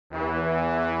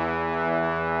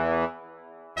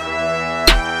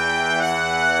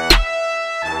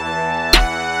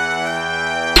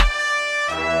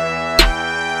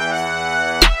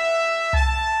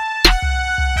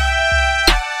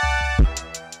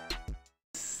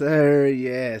sir.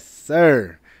 Yes,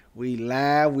 sir. We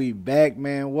live. We back,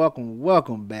 man.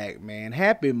 Welcome back, man.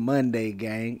 Happy Monday,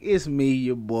 gang. It's me,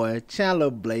 your boy,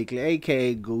 Chandler Blakely,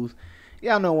 a.k.a. Goose.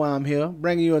 Y'all know why I'm here.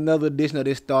 Bringing you another edition of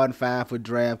this starting five for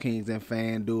DraftKings and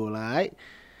FanDuel, all right?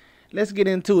 Let's get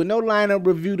into it. No lineup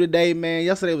review today, man.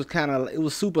 Yesterday was it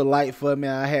was super light for me.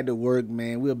 I had to work,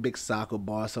 man. We're a big soccer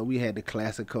bar, so we had the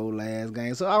Classico last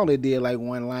game. So I only did like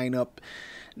one lineup.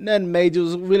 Nothing major. It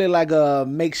was really like a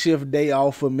makeshift day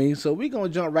off for me. So we're going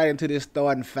to jump right into this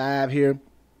starting five here.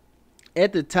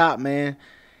 At the top, man,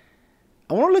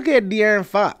 I want to look at De'Aaron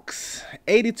Fox.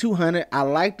 8,200. I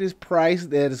like this price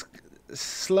that is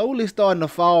slowly starting to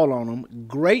fall on him.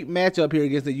 Great matchup here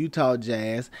against the Utah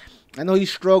Jazz. I know he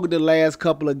struggled the last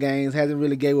couple of games, hasn't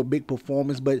really gave a big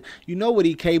performance, but you know what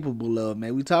he's capable of,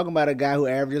 man. We're talking about a guy who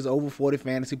averages over 40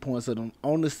 fantasy points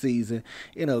on the season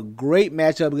in a great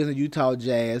matchup against the Utah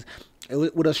Jazz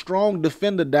with a strong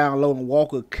defender down low in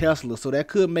Walker Kessler, so that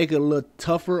could make it a little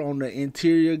tougher on the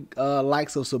interior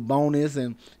likes of Sabonis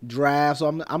and drive. So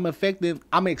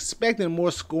I'm expecting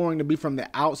more scoring to be from the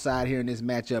outside here in this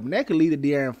matchup, and that could lead to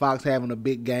De'Aaron Fox having a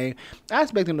big game. I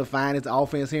expect him to find his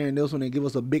offense here in this one and give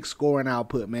us a big scoring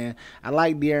output, man. I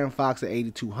like De'Aaron Fox at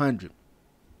 8,200.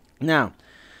 Now,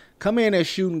 come in as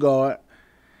shooting guard.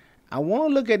 I want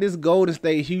to look at this Golden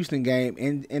State-Houston game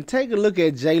and take a look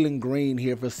at Jalen Green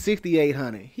here for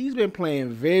 6,800. He's been playing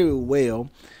very well.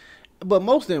 But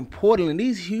most importantly,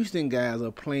 these Houston guys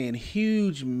are playing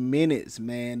huge minutes,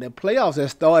 man. The playoffs have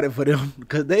started for them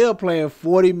because they are playing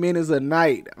 40 minutes a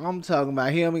night. I'm talking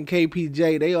about him and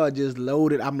KPJ. They are just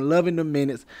loaded. I'm loving the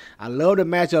minutes. I love the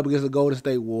matchup against the Golden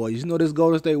State Warriors. You know this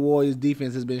Golden State Warriors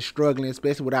defense has been struggling,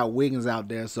 especially without Wiggins out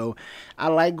there. So I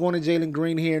like going to Jalen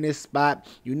Green here in this spot.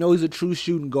 You know he's a true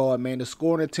shooting guard, man. The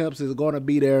scoring attempts is going to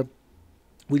be there.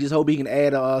 We just hope he can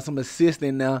add some assists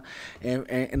in there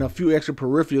and a few extra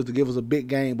peripherals to give us a big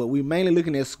game. But we're mainly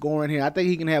looking at scoring here. I think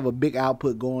he can have a big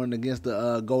output going against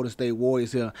the Golden State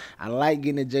Warriors here. I like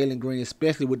getting at Jalen Green,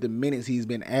 especially with the minutes he's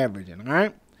been averaging. All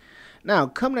right? Now,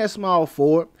 coming at small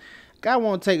forward, guy I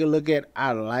want to take a look at.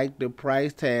 I like the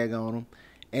price tag on him.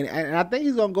 And I think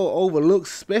he's going to go overlooked,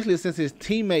 especially since his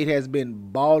teammate has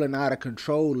been balling out of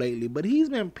control lately. But he's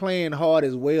been playing hard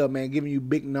as well, man, giving you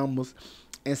big numbers.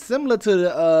 And similar to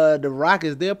the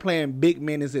Rockets, they're playing big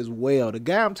minutes as well. The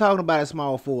guy I'm talking about is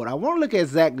small forward. I want to look at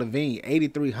Zach LaVine,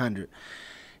 8,300.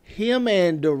 Him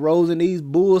and DeRozan, these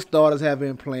Bulls starters have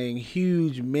been playing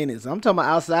huge minutes. I'm talking about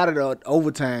outside of the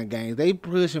overtime games. They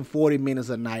pushing 40 minutes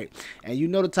a night. And you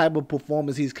know the type of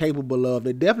performance he's capable of.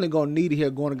 They're definitely going to need it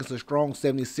here going against a strong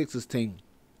 76ers team.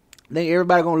 I think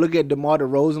everybody going to look at DeMar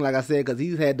DeRozan, like I said, because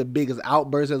he's had the biggest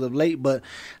outbursts as of late. But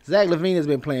Zach LaVine has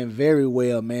been playing very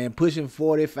well, man. Pushing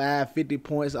 45, 50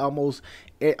 points almost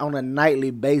on a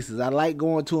nightly basis. I like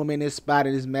going to him in this spot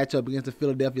in this matchup against the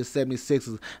Philadelphia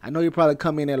 76ers. I know you probably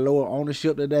come in at lower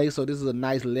ownership today, so this is a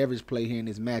nice leverage play here in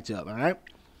this matchup, all right?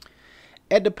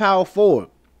 At the power forward,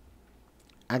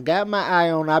 I got my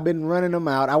eye on. I've been running them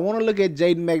out. I want to look at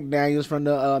Jaden McDaniels from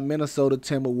the Minnesota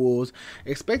Timberwolves.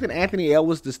 Expecting Anthony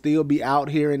Edwards to still be out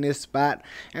here in this spot.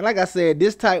 And like I said,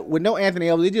 this type with no Anthony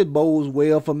Edwards, it just bodes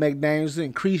well for McDaniels.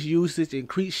 Increase usage,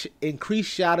 increase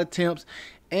shot attempts.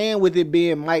 And with it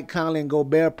being Mike Conley and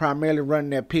Gobert primarily running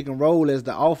that pick and roll as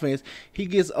the offense, he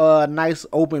gets nice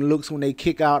open looks when they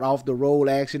kick out off the roll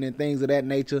action and things of that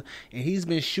nature. And he's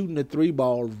been shooting the three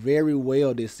ball very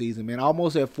well this season, man.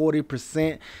 Almost at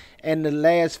 40%. And the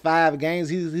last 5 games,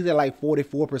 he's at like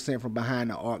 44% from behind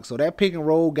the arc. So that pick and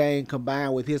roll game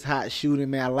combined with his hot shooting,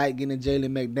 man, I like getting Jalen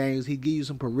McDaniels. He gives you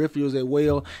some peripherals as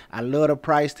well. I love the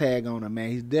price tag on him, man.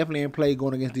 He's definitely in play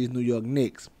going against these New York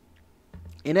Knicks.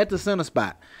 And at the center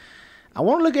spot, I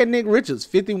want to look at Nick Richards,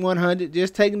 5,100,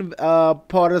 just taking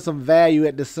part of some value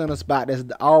at the center spot that's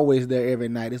always there every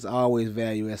night. It's always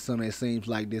value at center, it seems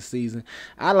like this season.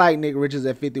 I like Nick Richards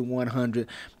at 5,100.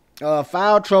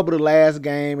 Foul trouble the last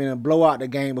game and a blowout the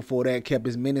game before that kept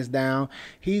his minutes down.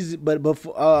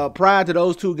 Prior to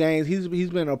those 2 games,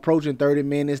 he's been approaching 30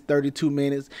 minutes, 32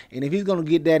 minutes, and if he's going to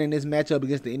get that in this matchup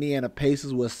against the Indiana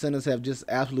Pacers, where centers have just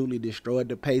absolutely destroyed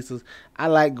the Pacers, I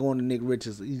like going to Nick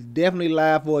Richards. He's definitely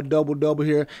live for a double-double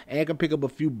here and can pick up a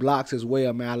few blocks as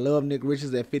well, man. I love Nick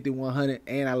Richards at 5,100,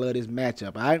 and I love this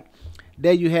matchup, all right?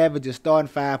 There you have it, your starting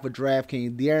five for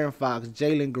DraftKings: De'Aaron Fox,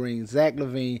 Jalen Green, Zach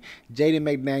LaVine, Jaden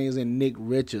McDaniels, and Nick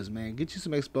Richards, man. Get you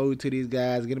some exposure to these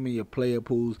guys. Get them in your player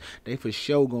pools. They for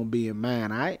sure going to be in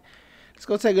mine, all right? Let's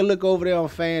go take a look over there on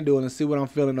FanDuel and see what I'm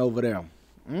feeling over there.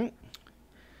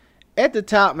 At the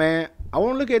top, man, I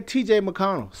want to look at TJ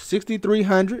McConnell,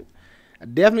 6,300. I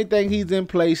definitely think he's in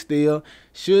play still.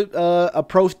 Should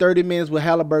approach 30 minutes with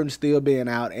Halliburton still being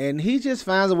out. And he just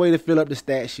finds a way to fill up the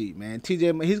stat sheet, man.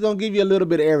 TJ, he's going to give you a little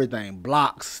bit of everything.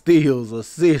 Blocks, steals,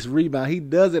 assists, rebound. He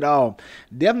does it all.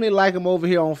 Definitely like him over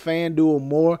here on FanDuel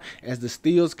more as the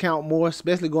steals count more,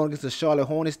 especially going against the Charlotte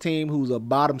Hornets team, who's a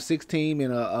bottom 6 team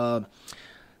in a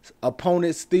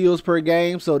opponent steals per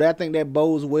game. So I think that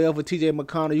bodes well for TJ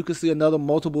McConnell. You can see another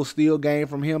multiple steal game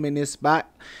from him in this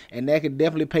spot, and that could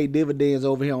definitely pay dividends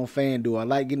over here on FanDuel. I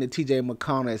like getting the TJ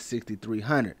McConnell at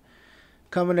 6,300.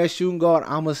 Coming at shooting guard,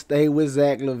 I'm going to stay with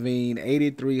Zach LaVine,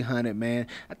 8,300, man.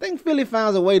 I think Philly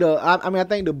finds a way to, I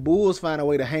think the Bulls find a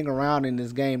way to hang around in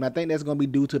this game. I think that's going to be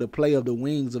due to the play of the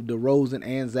wings of DeRozan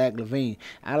and Zach LaVine.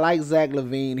 I like Zach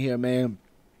LaVine here, man.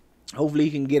 Hopefully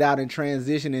he can get out in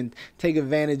transition and take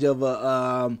advantage of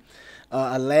a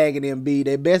lagging Embiid.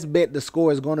 Their best bet to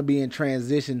score is going to be in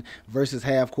transition versus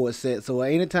half-court set. So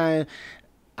anytime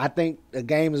I think a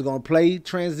game is going to play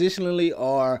transitionally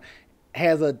or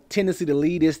has a tendency to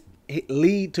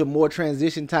lead to more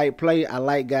transition-type play, I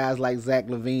like guys like Zach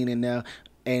LaVine in there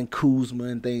and Kuzma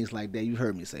and things like that. You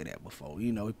heard me say that before.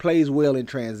 You know, he plays well in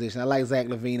transition. I like Zach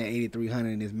LaVine at 8,300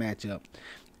 in this matchup.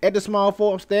 At the small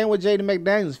forward, I'm staying with Jaden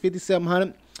McDaniels,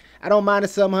 5,700. I don't mind the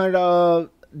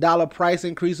 $700 price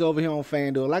increase over here on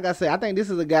FanDuel. Like I said, I think this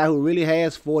is a guy who really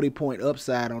has 40-point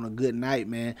upside on a good night,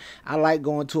 man. I like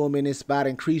going to him in this spot.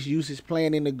 Increased usage,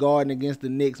 playing in the Garden against the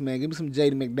Knicks, man. Give me some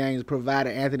Jaden McDaniels,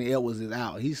 provided Anthony Edwards is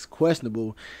out. He's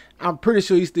questionable. I'm pretty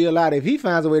sure he's still out. If he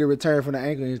finds a way to return from the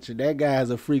ankle injury, that guy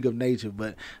is a freak of nature.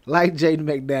 But like Jaden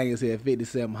McDaniels here at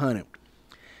 5,700.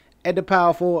 At the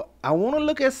power forward, I want to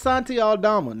look at Santi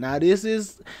Aldama. Now, this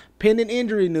is pending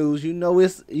injury news. You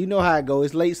know how it goes.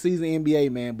 It's late season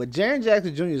NBA, man. But Jaren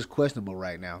Jackson Jr. is questionable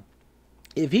right now.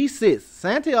 If he sits,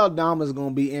 Santi Aldama is going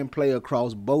to be in play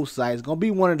across both sides. Going to be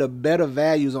one of the better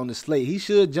values on the slate. He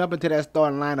should jump into that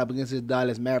starting lineup against his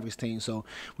Dallas Mavericks team. So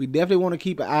we definitely want to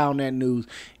keep an eye on that news.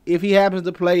 If he happens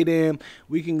to play, then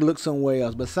we can look somewhere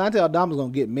else. But Santi Aldama is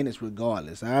going to get minutes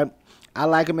regardless, all right? I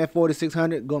like him at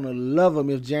 4,600. Gonna love him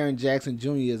if Jaren Jackson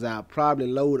Jr. is out. Probably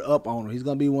load up on him. He's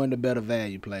gonna be one of the better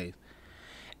value plays.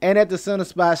 And at the center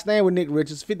spot, staying with Nick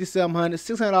Richards, 5,700,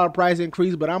 $600 price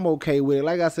increase, but I'm okay with it.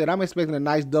 Like I said, I'm expecting a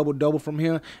nice double-double from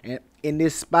him and in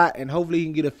this spot, and hopefully he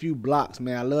can get a few blocks,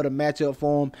 man. I love the matchup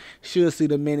for him. Should see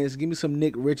the minutes. Give me some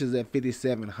Nick Richards at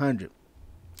 5,700.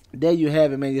 There you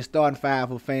have it, man. Your starting five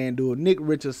for FanDuel. Nick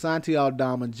Richards, Santi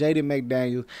Aldama, Jaden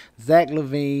McDaniels, Zach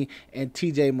LaVine, and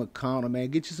TJ McConnell, man.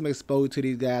 Get you some exposure to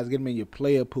these guys. Get them in your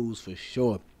player pools for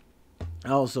sure.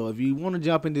 Also, if you want to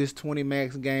jump into this 20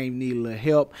 max game, need a little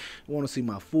help, want to see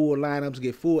my full lineups,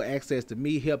 get full access to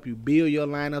me, help you build your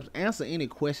lineups, answer any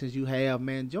questions you have,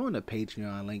 man, join the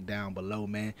Patreon link down below,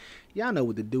 man. Y'all know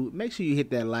what to do. Make sure you hit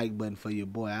that like button for your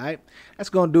boy, all right? That's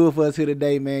going to do it for us here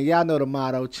today, man. Y'all know the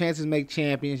motto, chances make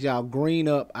champions. Y'all green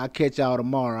up. I'll catch y'all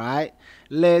tomorrow, all right?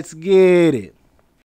 Let's get it.